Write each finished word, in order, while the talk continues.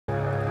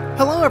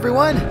Hello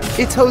everyone,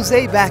 it's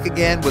Jose back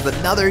again with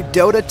another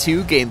Dota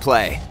 2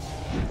 gameplay.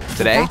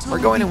 Today, we're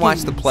going to watch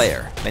the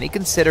player, many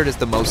considered as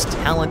the most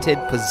talented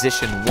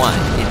position 1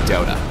 in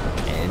Dota.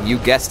 And you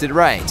guessed it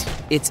right,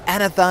 it's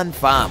Anathon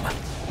Pham,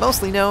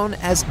 mostly known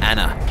as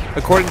Ana.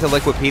 According to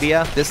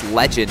Wikipedia, this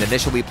legend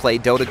initially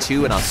played Dota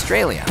 2 in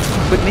Australia,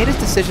 but made his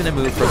decision to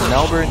move from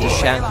Melbourne to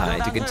Shanghai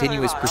to continue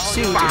his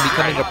pursuit in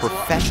becoming a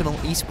professional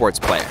esports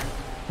player.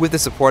 With the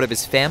support of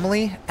his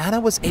family,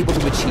 Ana was able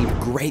to achieve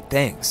great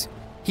things.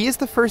 He is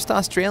the first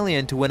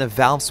Australian to win a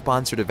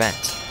Valve-sponsored event.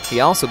 He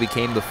also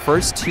became the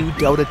first 2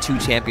 Dota 2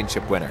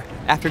 championship winner,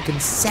 after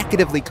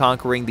consecutively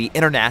conquering the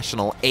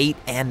international 8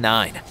 and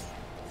 9.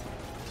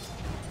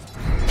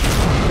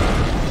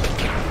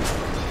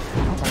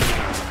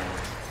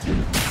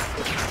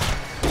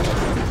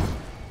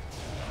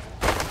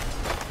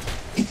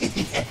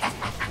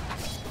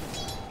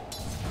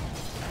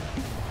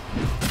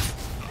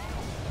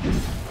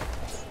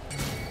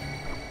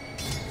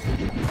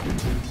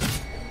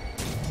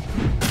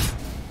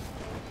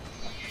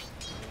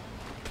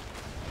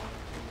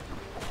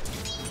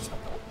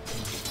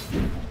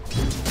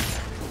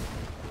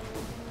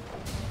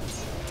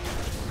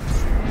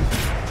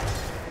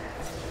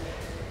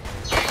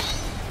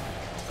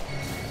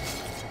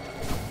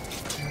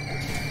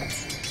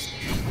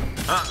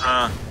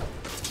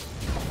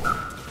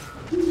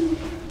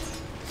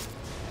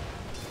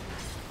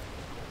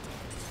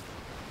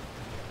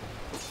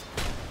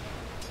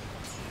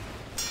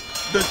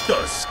 The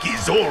Tusk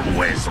is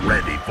always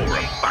ready for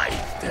a fight.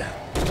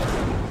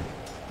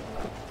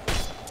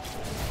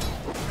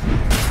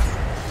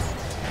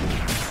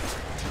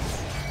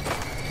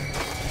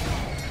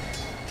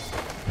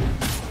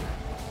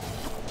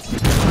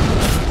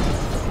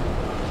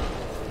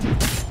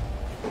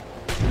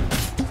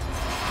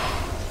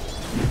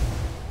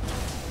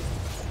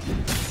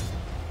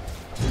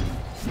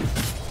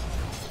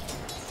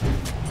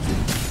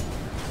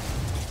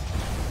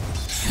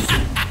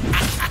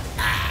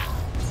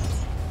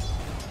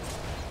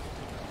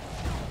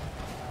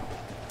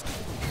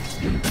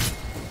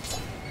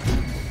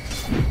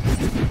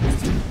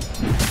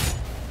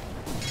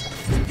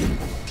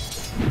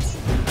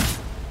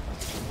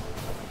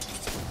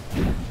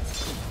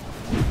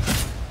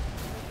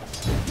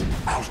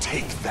 I'll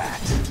take that.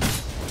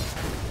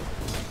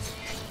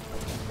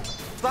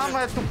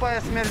 Самая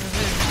тупая смерть в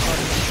жизни.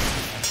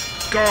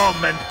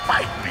 Come and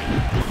fight me.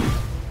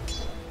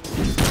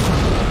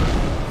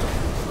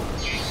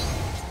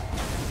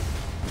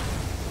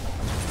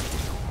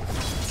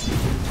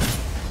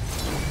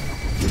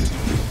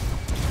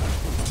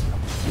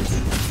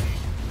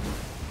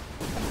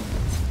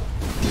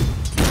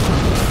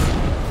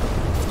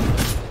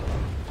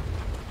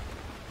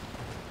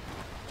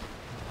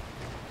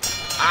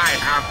 I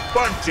have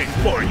punching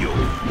for you.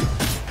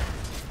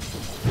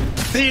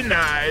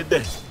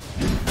 Denied.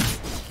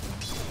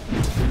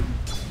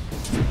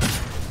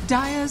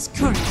 Dire's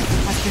courier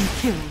has been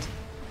killed.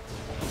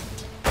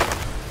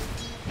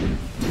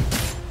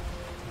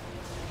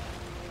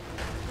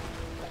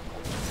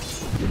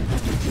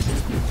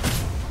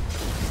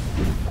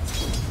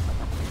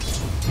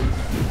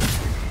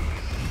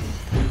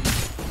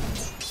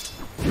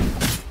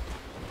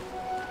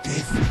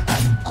 Death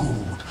and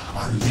gold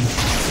are linked.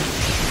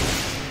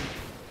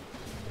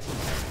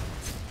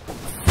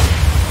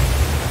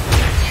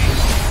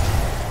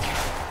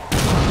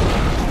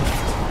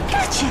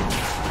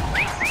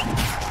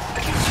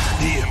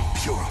 The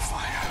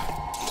Impurifier.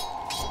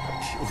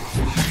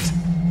 Purified.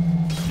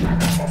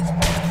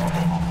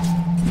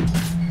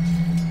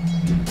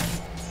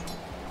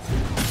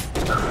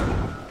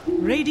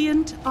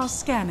 Radiant are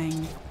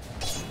scanning.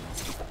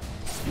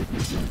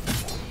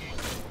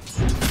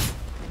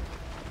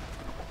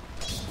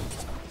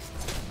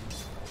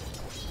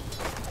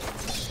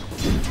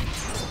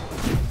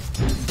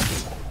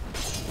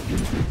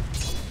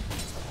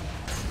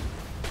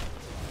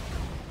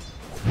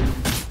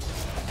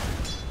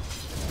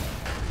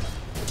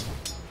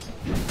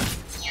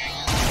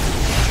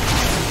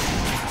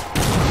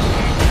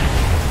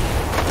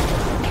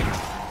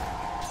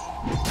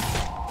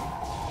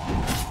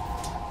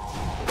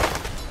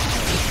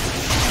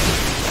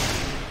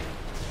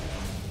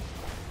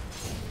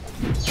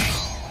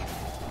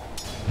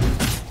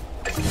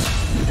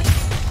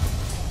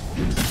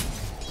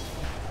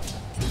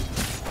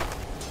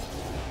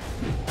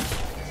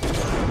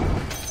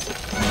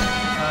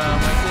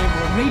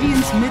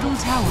 Radiant's middle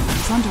tower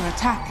is under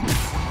attack.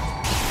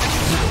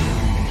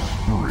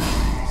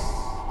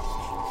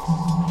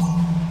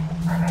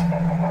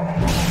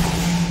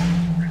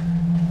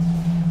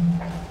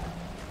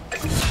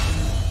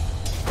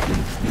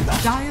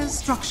 Dire's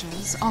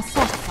structures are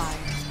fortified.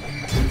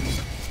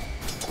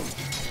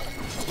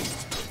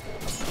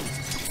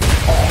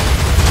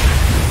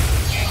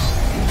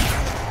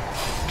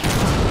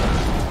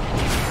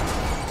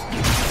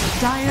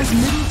 Dire's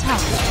middle tower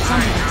is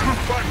under attack.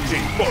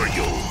 Punching for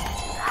you.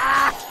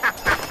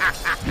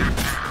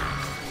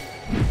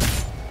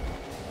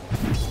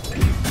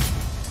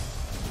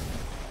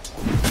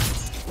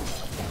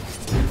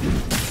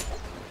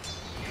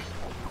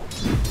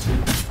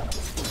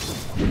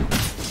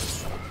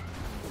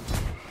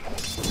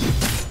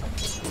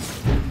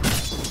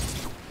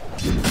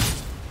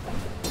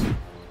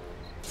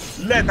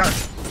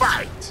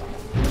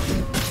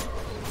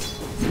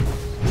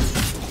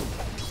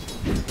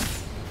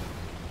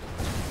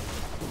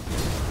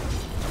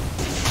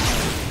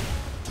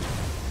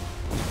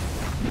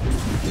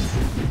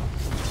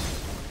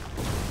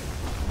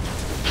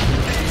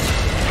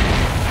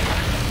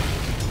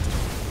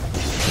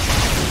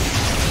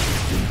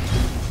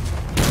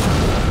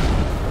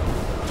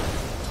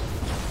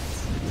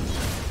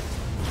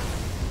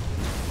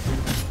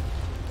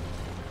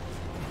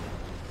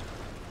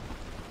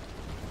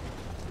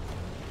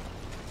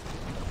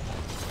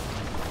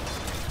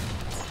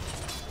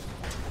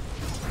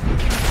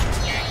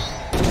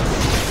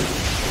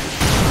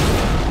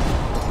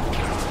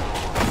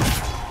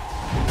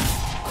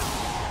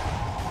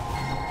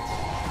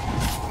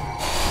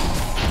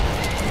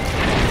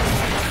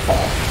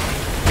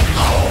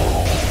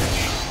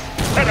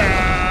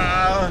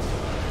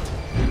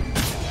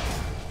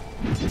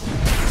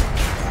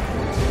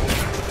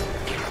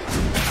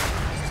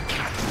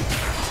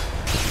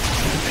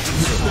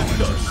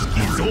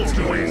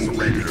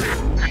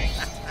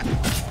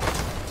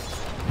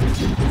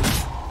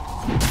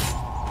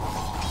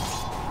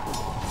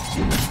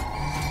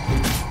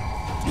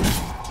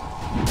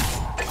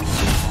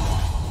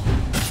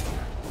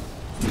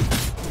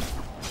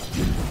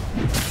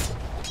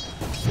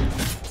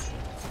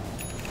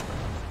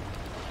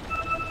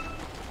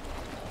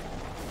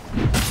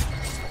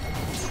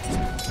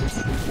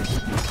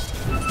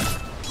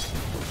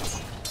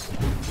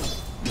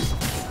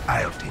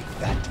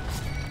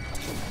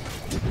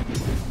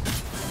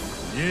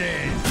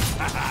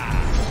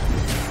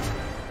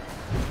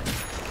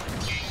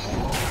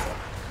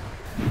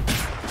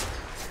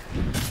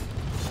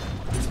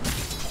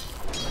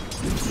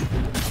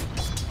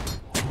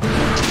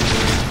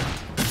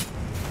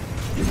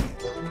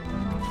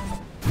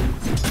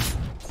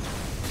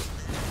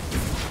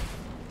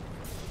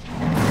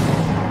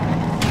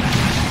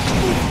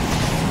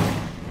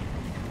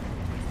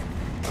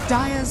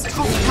 Dire's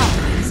top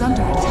tower is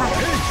under attack.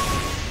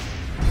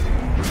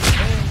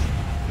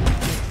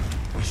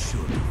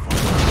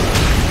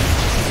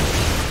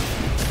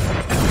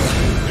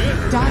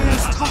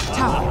 Dire's top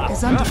tower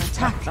is under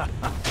attack.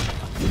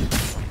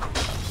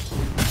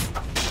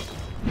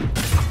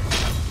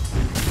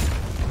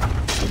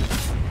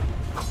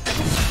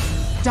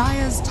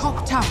 Dire's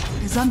top tower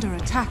is under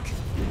attack.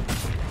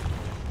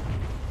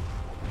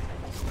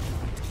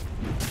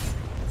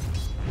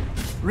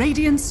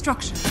 Radiant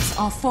structures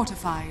are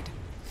fortified.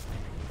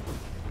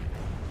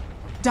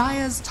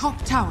 Dire's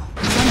top tower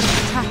is under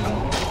attack.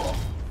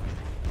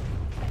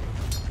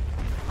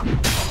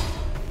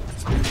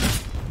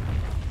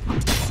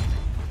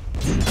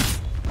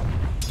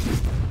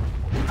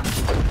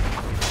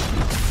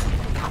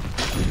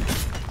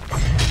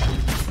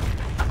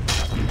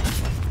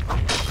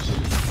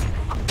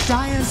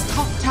 Dire's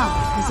top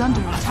tower is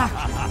under attack.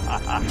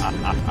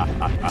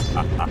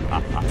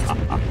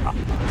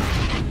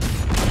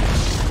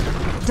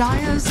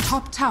 Dire's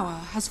top tower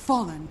has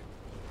fallen.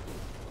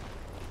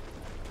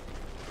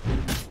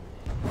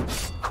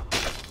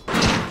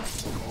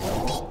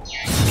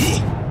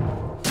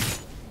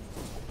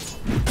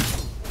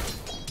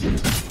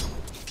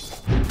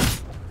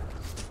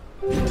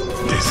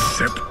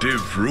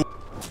 Deceptive rule.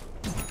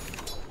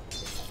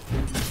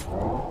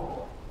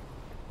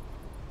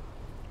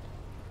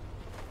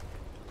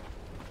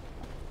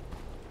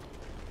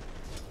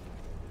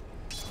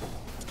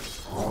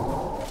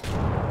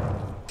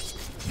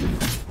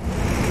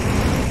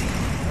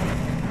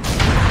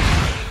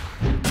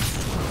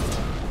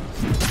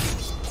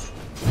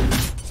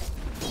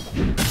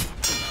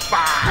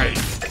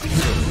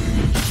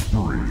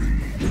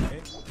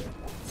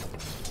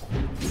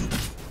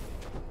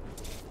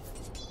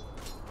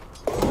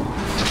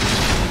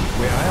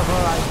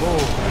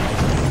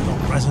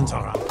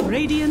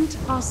 Radiant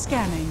are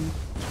scanning.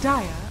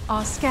 Dire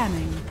are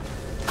scanning.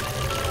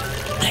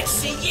 Let's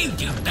see you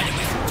do better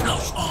with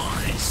close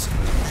eyes.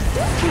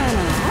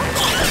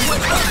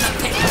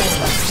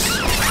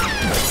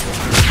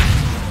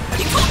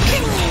 You can't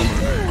kill me.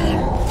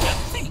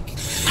 Don't think.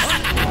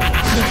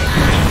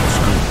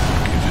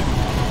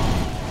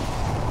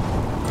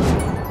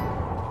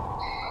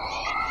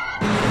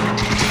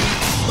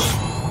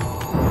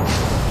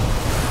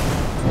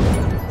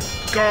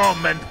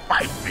 Come and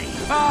fight me.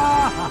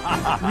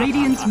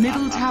 Radiant's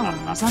middle tower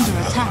is under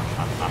attack.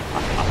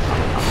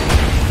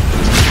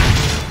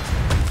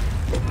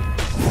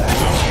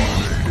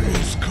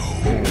 Let's go.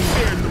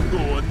 And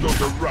go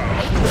another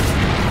round.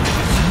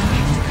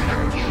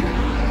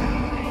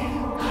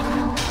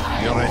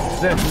 You're a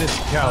deathless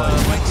coward.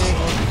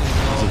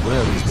 The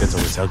world is better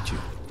without you.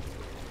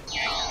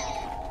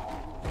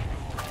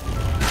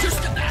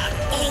 Just about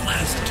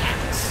almost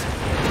counts.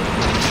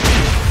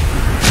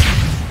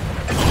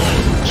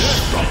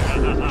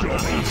 The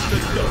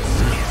Tusk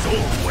is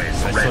always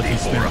ready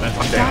for a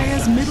fight.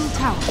 Dire's middle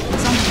tower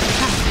is under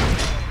attack.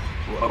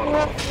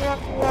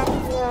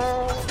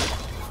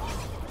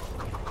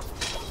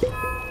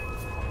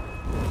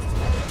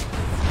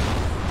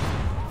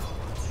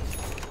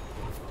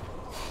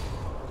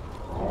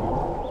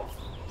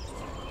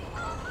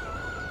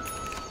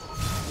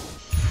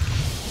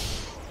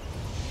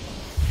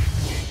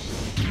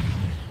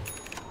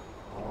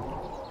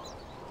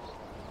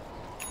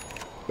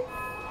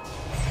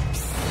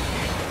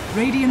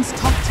 Radiant's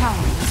top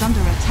tower is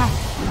under attack.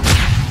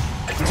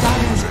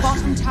 Dire's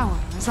bottom tower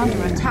is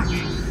under attack.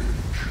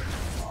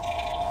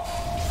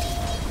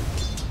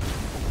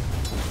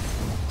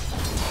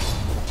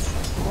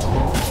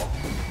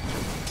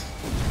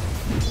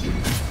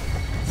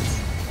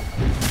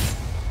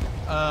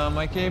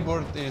 My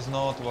keyboard is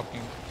not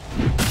working.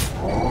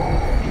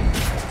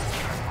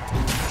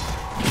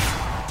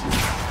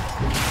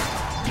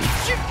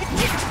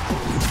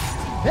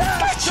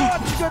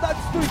 Sorte da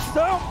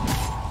destruição!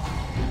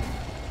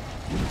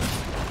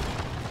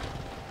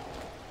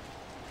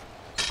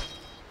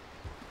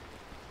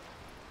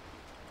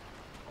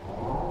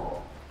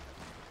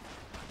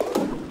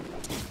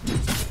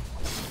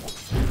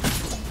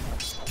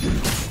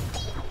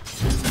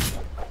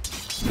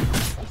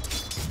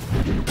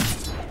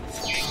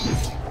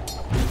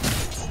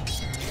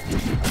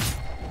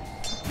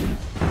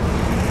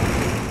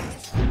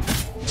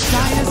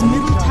 Dire's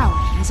middle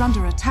tower is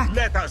under attack.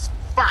 Let us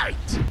fight.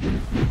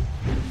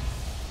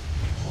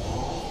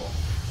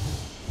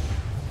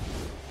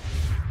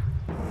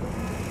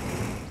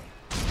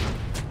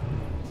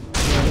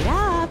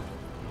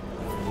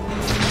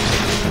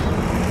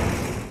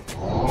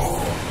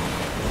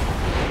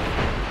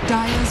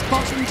 Dire's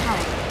bottom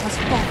tower has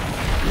fallen.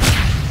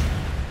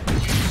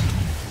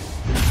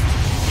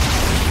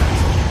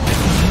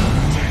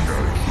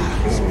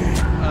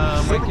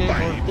 My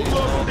keyboard is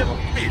Below not the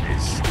working.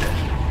 fittest.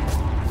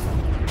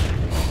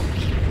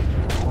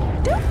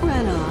 Don't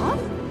run off.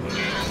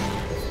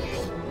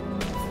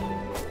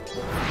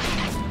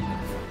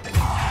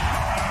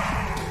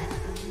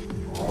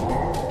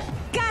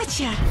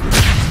 Gotcha.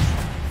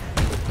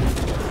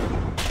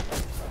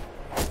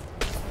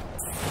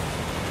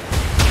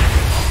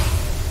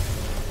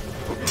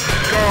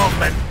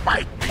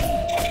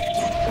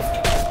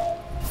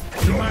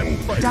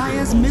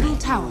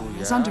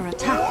 is under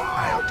attack.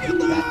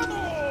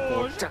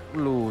 Kocak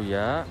lu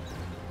ya.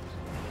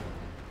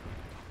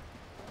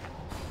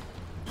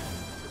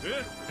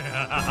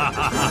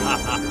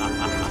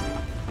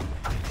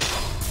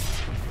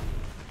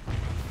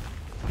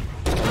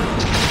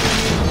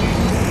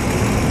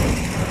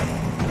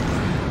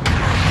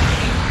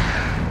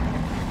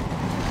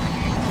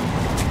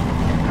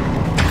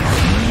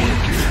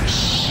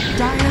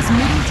 Dire's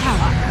middle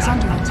tower is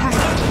under attack.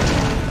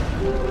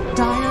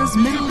 Dire's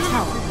middle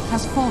tower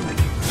has fallen.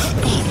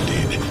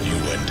 Bonded, you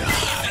and I.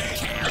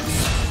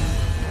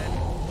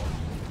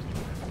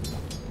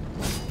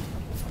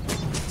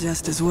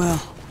 Just as well.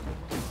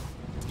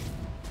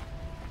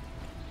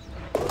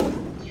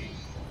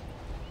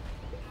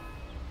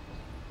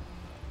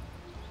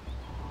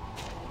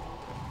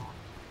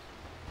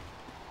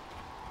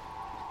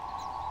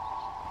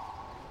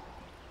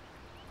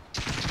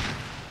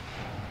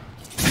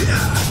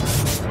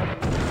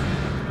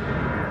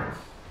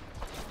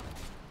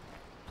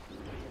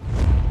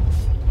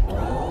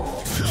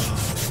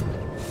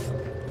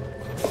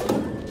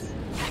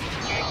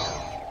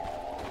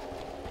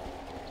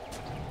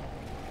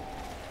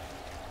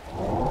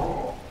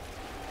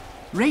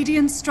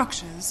 Radiant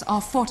structures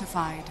are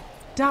fortified.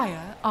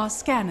 Dire are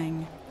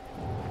scanning.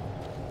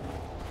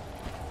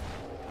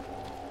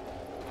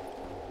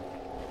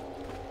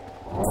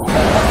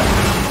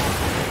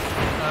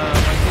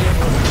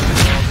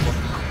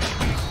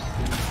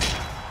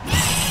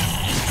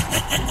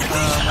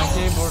 My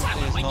keyboard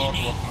is not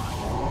working.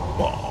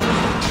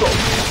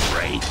 Don't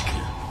break.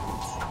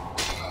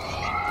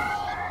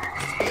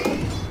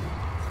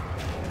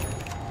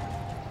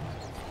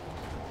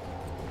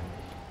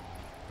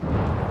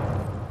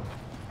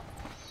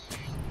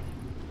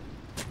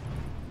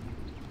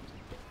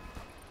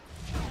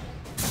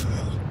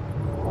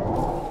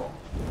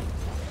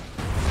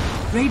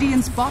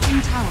 Radiant's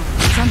bottom tower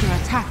is under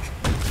attack.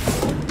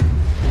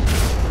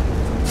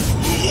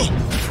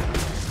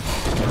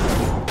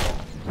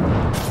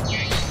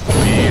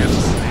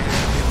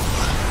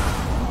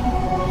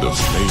 The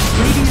flame.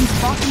 Radiant's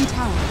bottom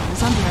tower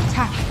is under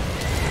attack.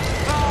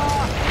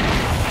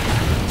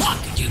 I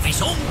could do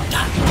this all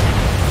day.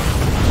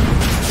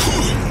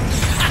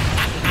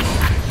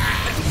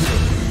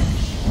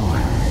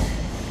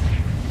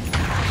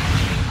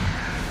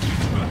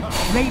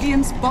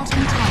 Radiant's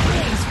bottom tower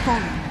has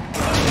fallen.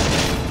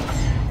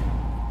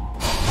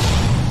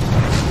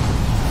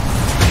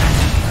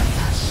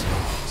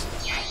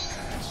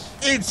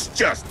 It's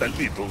just a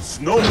little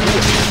snow.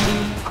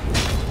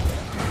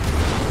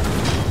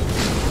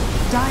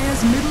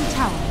 Dire's middle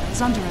tower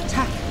is under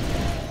attack.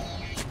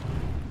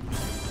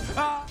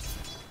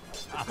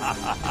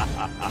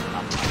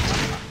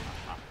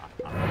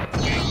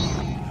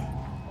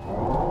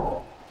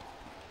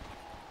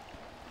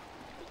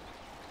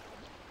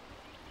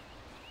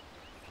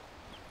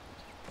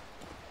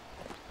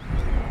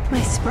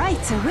 My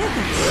sprites are with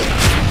us.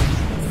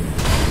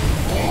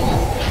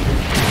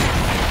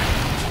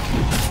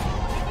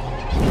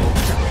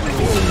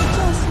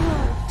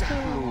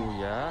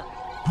 Lu ya.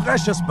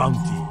 Precious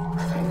bounty.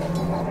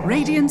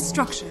 Radiant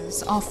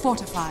structures are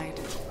fortified.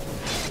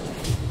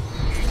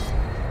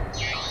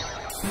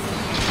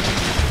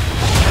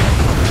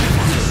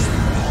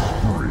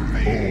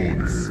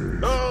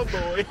 Oh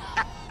boy.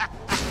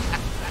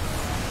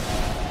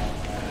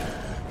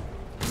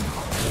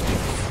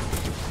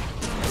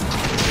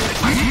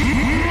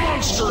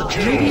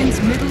 Radiant's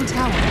middle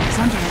tower is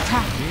under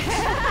attack.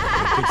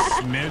 I could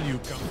smell you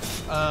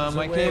coming.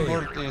 My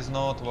keyboard is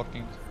not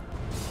working.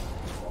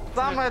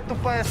 Самая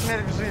тупая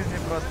смерть в жизни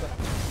просто.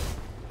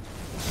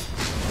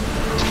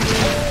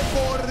 ¡Oh,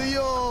 por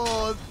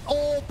Dios!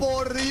 ¡Oh,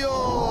 por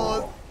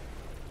Dios!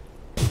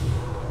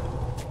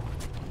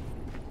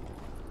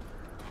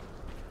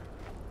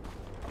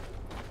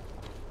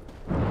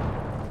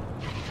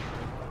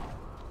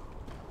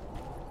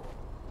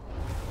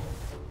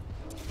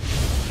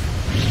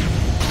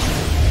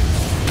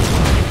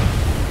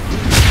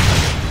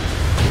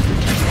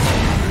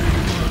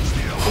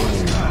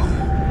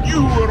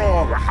 You were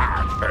all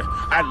hot.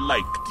 I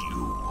liked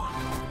you.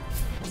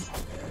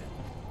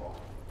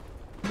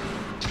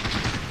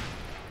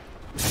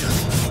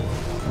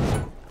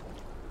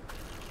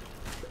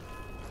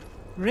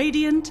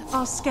 Radiant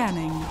are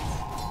scanning.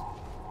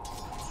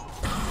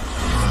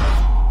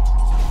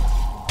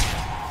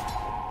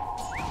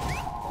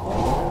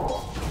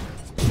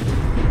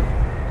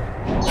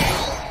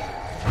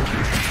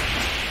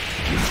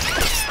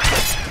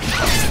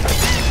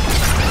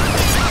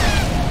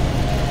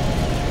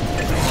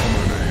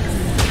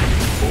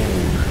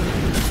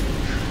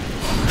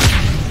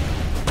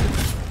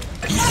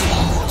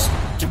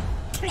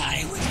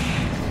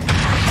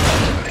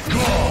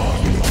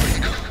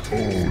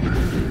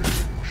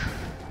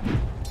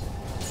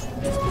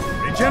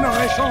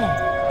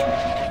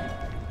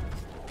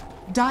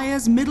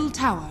 Dire's middle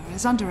tower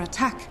is under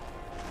attack.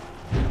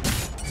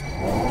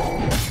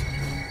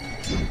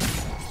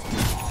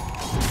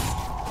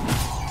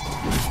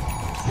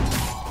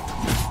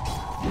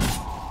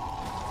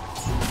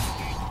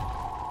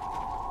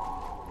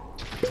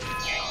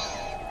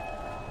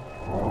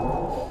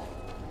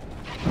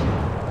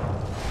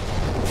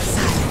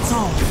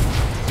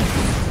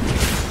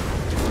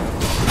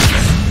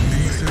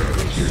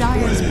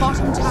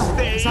 bottom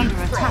tower is under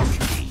attack.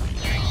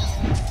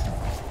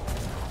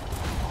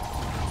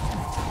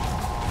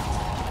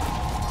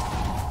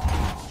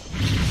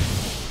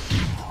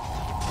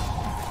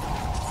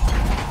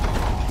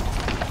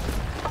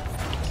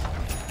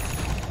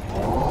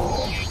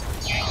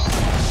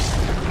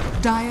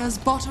 Dire's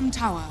bottom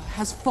tower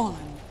has fallen.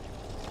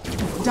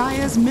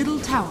 Dire's middle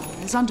tower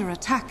is under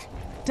attack.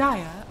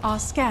 Dire are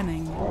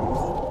scanning.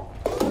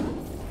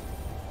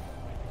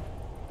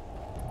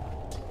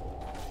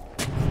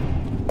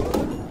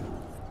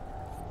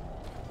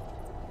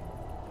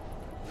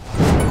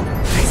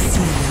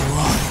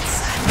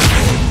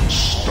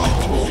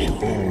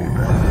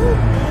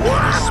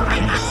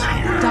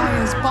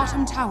 Dire's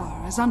bottom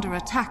tower is under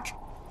attack.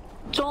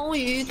 终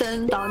于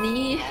等到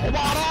你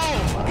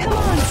Come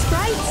on,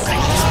 sprites!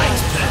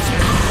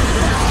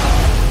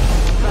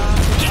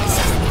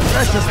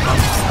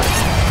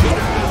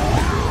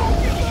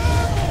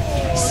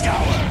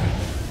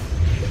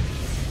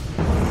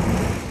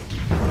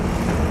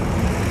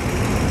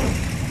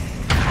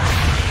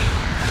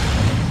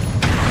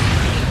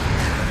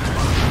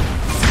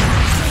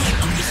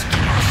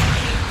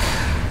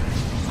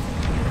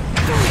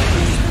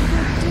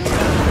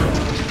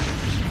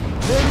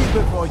 Maybe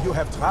before you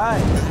have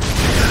tried.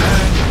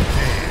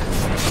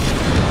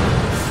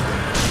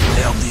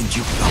 They'll need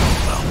you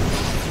well.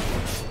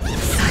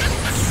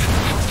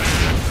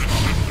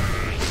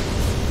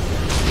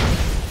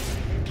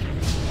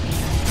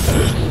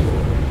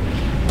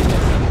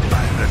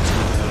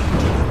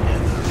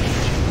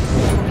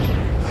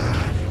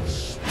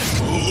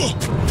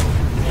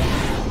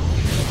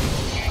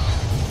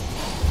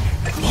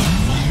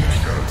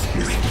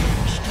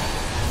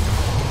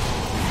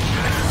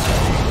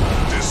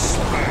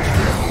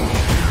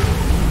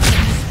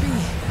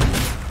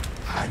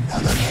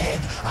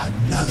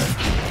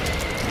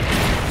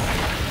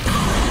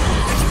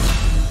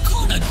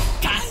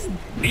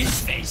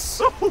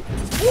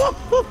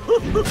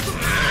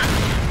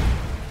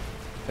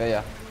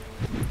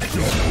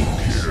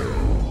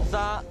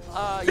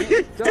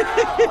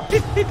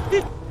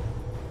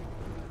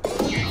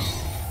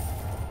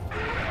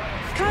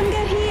 Come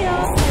get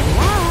healed!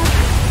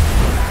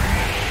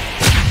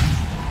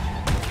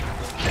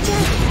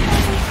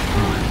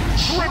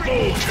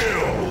 Triple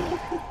kill!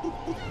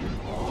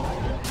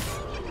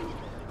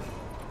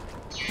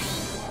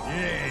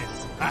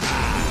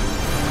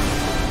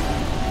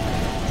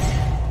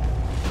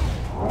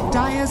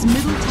 Dire's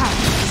middle tower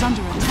is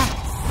under attack.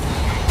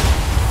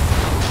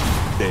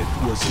 That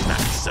was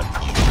nice of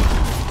you.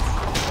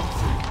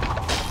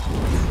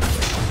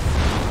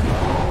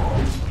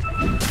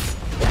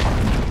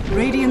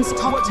 Radiant's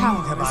top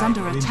tower is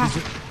under attack.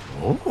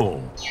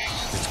 Oh,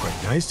 it's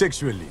quite nice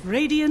actually.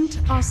 Radiant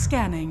are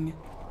scanning.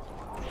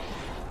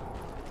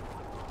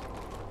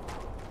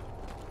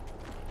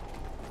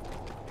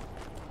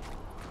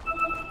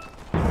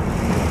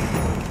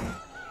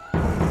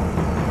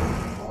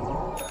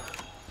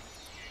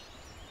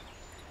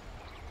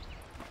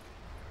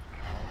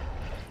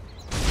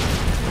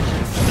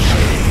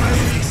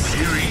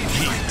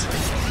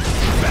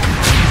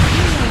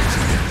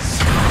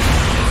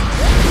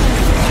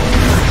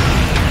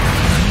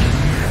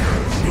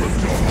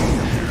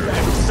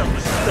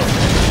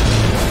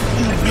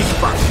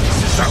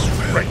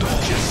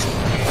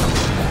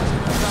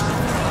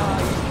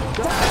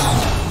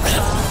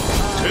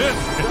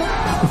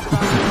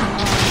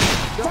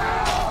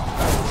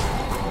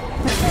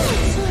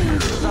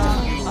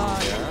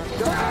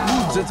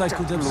 That I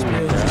could have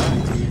spared.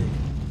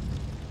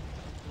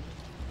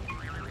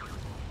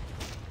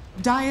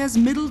 Dire's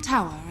middle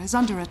tower is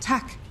under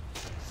attack.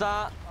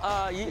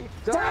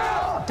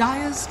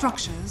 Dire's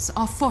structures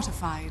are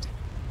fortified.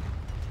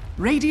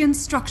 Radiant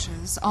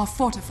structures are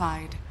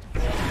fortified.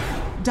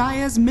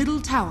 Dire's middle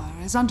tower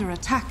is under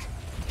attack.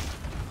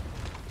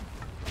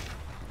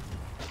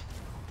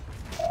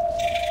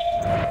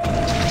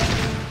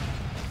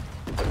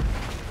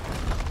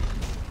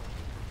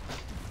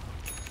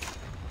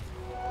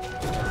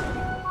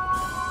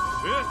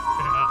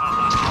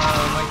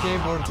 My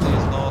keyboard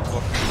is not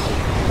working.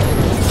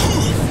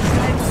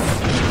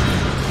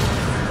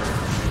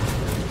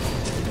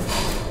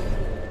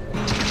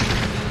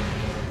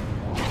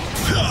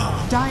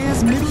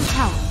 Dire's middle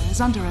tower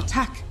is under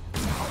attack.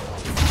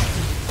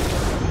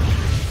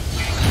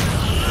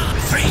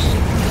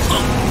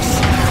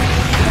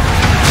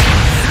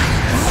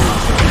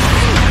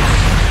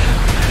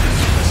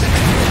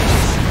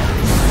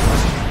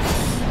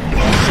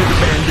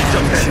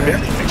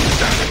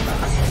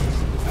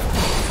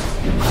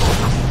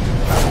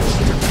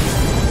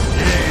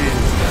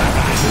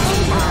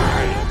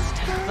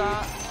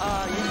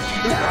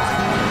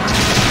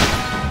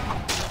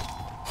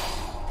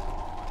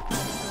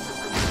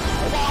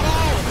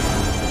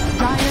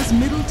 Dire's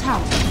middle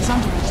tower is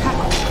under attack.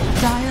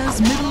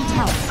 Dire's middle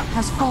tower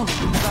has fallen.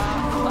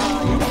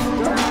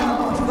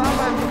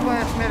 Самая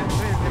тупая смерть в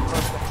жизни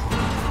просто.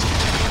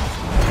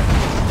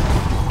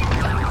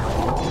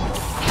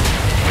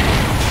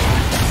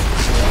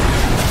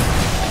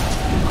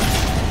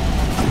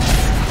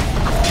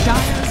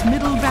 Dire's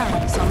middle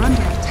barracks are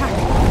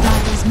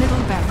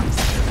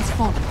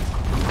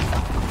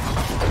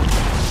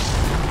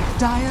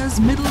Dire's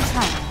middle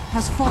tower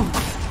has fallen.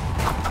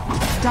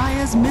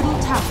 Dire's middle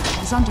tower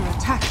is under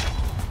attack.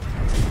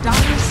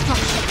 Dire's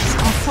structures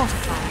are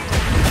fortified.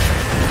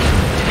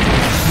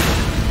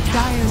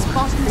 Dire's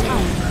bottom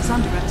tower is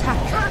under attack.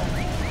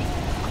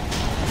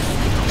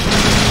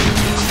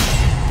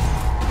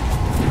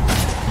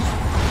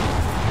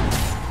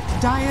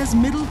 Dire's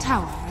middle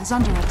tower is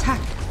under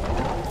attack.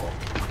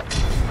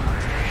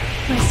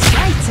 My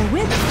sprites are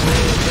with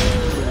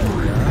me.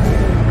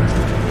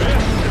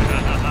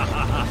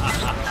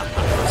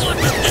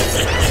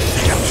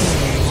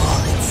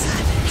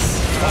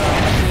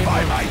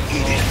 By my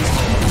edict.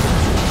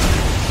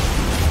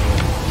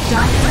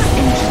 Dire's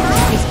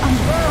ancient is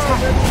under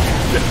attack.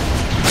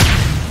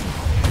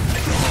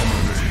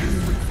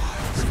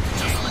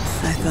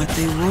 I thought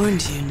they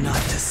warned you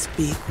not to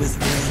speak with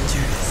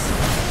rangers.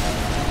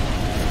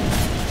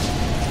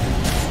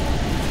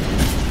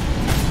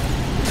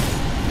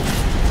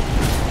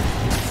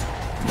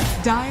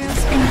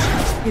 Dire's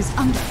ancient is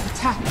under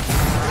attack.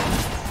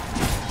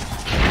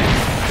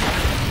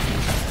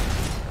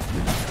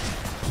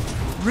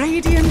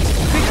 Radiant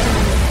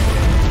victory.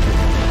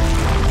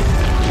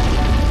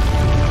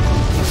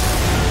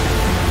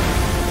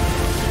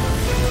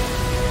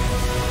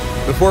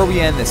 Before we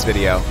end this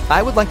video,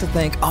 I would like to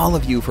thank all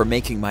of you for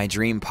making my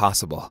dream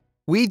possible.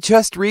 We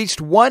just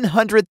reached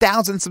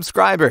 100,000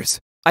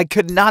 subscribers. I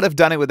could not have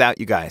done it without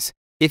you guys.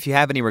 If you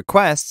have any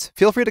requests,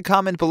 feel free to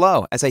comment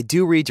below, as I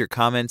do read your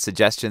comments,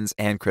 suggestions,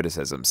 and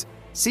criticisms.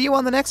 See you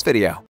on the next video.